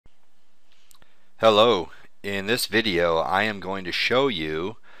Hello, in this video I am going to show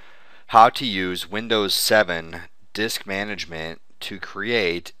you how to use Windows 7 disk management to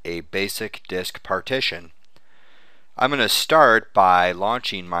create a basic disk partition. I'm going to start by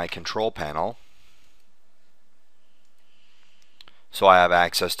launching my control panel so I have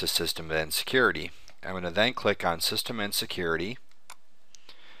access to System and Security. I'm going to then click on System and Security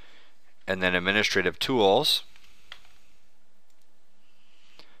and then Administrative Tools.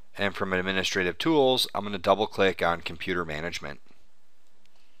 And from Administrative Tools, I'm going to double click on Computer Management.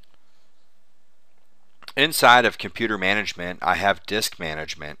 Inside of Computer Management, I have Disk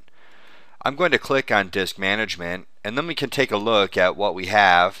Management. I'm going to click on Disk Management, and then we can take a look at what we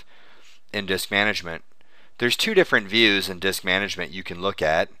have in Disk Management. There's two different views in Disk Management you can look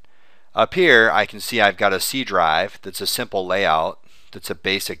at. Up here, I can see I've got a C drive that's a simple layout, that's a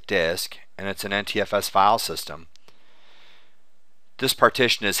basic disk, and it's an NTFS file system. This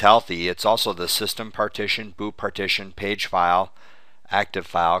partition is healthy. It's also the system partition, boot partition, page file, active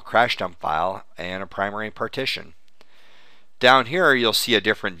file, crash dump file, and a primary partition. Down here you'll see a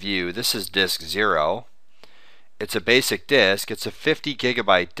different view. This is disk 0. It's a basic disk. It's a 50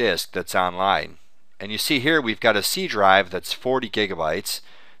 gigabyte disk that's online. And you see here we've got a C drive that's 40 gigabytes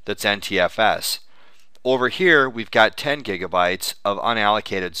that's NTFS. Over here we've got 10 gigabytes of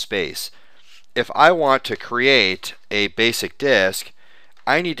unallocated space. If I want to create a basic disk,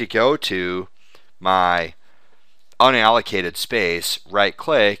 I need to go to my unallocated space, right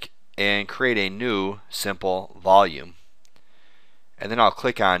click, and create a new simple volume. And then I'll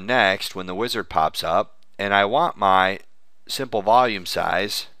click on next when the wizard pops up, and I want my simple volume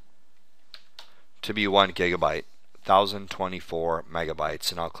size to be 1 gigabyte, 1024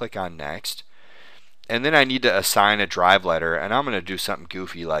 megabytes, and I'll click on next. And then I need to assign a drive letter, and I'm going to do something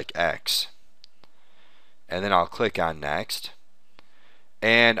goofy like X. And then I'll click on next,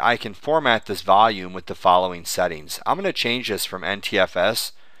 and I can format this volume with the following settings. I'm going to change this from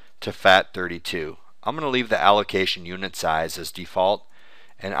NTFS to FAT32. I'm going to leave the allocation unit size as default,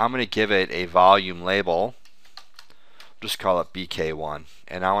 and I'm going to give it a volume label. Just call it BK1,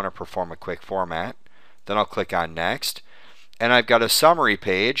 and I want to perform a quick format. Then I'll click on next, and I've got a summary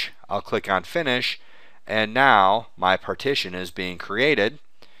page. I'll click on finish, and now my partition is being created.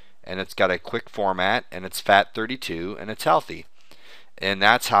 And it's got a quick format, and it's FAT32, and it's healthy. And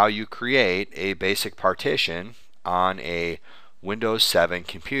that's how you create a basic partition on a Windows 7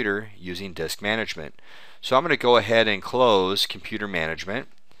 computer using disk management. So I'm going to go ahead and close Computer Management,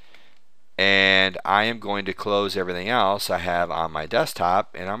 and I am going to close everything else I have on my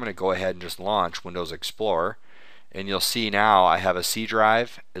desktop, and I'm going to go ahead and just launch Windows Explorer. And you'll see now I have a C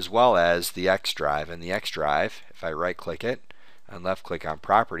drive as well as the X drive. And the X drive, if I right click it and left click on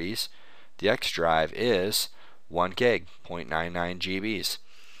properties, the X drive is 1 gig, 0.99 GBs.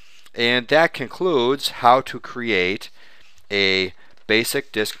 And that concludes how to create a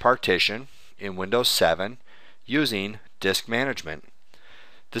basic disk partition in Windows 7 using disk management.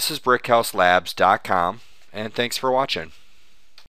 This is brickhouselabs.com, and thanks for watching.